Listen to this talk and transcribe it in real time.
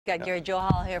Got Gary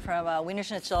Johal here from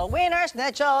Wienerschnitzel.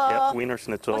 Wienerschnitzel! Yep,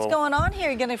 Wienerschnitzel. What's going on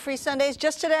here? You getting free Sundays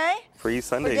just today? Free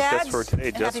Sundays just for today.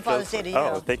 And happy Father's Day to you.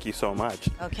 Oh, thank you so much.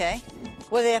 Okay.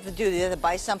 What do they have to do? Do they have to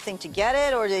buy something to get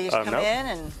it, or do they just come in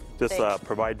and... Just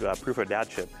provide proof of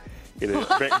dadship.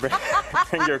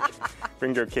 Either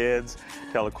bring your kids,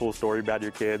 tell a cool story about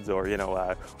your kids, or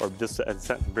or just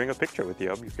bring a picture with you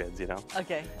of your kids.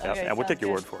 Okay. Yep. Okay. And we'll take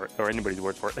your word for it, or anybody's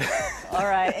word for it. All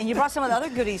right. And you brought some of the other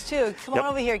goodies too. Come on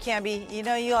over here, Camby. You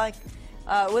know you like,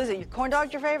 what is it? Your corn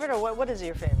dog's your favorite, or what is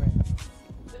your favorite?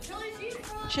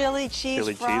 Chili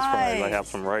cheese fries. I have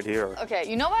some right here. Okay,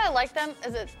 you know why I like them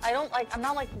is I'm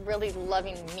not like really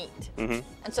loving meat. Mm-hmm.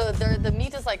 And so the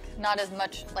meat is like not as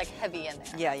much like heavy in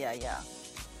there. Yeah. Yep.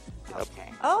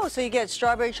 Okay. Oh, so you get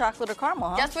strawberry, chocolate, or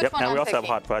caramel, huh? Guess which one and we I'm also picking. have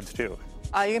hot fudge too.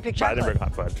 Oh, you're gonna pick chocolate? I didn't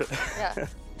bring hot fudge. Yeah.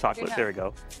 Chocolate, there we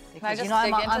go. Because Can I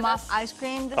just I'm off ice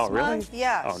cream this really? month.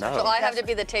 Yeah. Oh, no. So I have to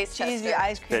be the taste tester. She's the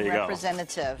ice cream There you go.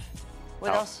 representative.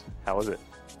 What else? How was it?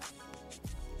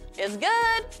 It's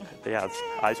good. Yeah, it's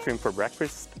ice cream for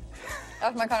breakfast.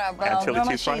 That's my kind of And chili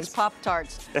normally cheese she eats fries?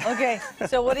 Pop-Tarts. Okay,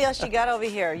 so what else you got over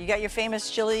here? You got your famous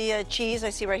chili cheese I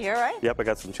see right here, right? Yep, I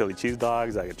got some chili cheese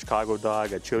dogs, I got Chicago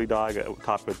dog, a chili dog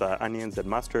topped with onions and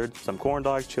mustard, some corn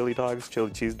dogs, chili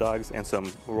cheese dogs, and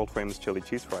some world famous chili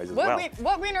cheese fries as well.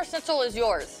 What Wienerschnitzel is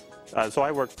yours? So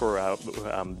I work for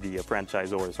the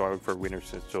franchisor, so I work for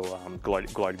Wienerschnitzel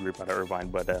Glide Group out of Irvine,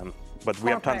 but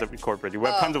we have tons of corporate. We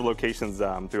have tons of locations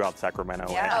throughout Sacramento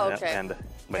and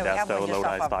Modesto,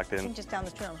 Lodi, Stockton. Just down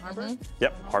the street on Harbor?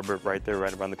 Yep, Harbor right there,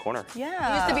 right around the corner.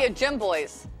 Yeah. It used to be a Gym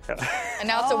Boys, and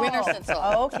now it's a Wienerschnitzel.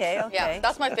 Oh, okay. Yeah,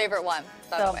 that's my favorite one.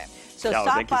 By the way. So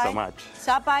thank you so much.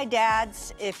 Stop by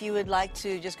Dad's if you would like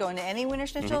to just go into any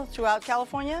Wienerschnitzel throughout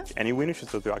California. Any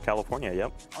Wienerschnitzel throughout California,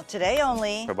 yep. Well, today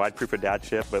only. Provide proof of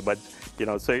dadship, but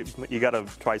so you got to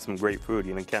try some great food.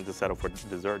 You can't just settle for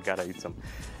dessert. Got to eat some.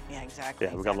 Yeah, exactly.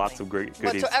 Yeah, we got lots of great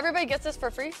goodies. So everybody gets this for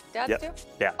free? Dads do?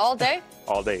 Yeah. All day?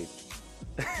 All day.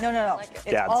 No. Like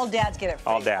it. It's all dads get it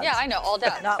free. All dads. Yeah, I know, all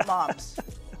dads. Not moms,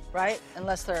 right?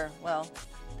 Unless they're, well,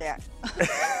 dad.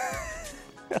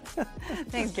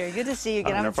 Thanks, Gary. Good to see you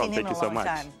again. I haven't seen him in a long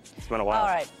time. It's been a while. All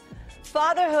right.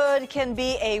 Fatherhood can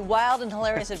be a wild and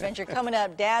hilarious adventure. Coming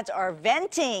up, dads are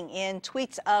venting in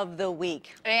Tweets of the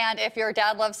Week. And if your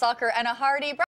dad loves soccer and a hearty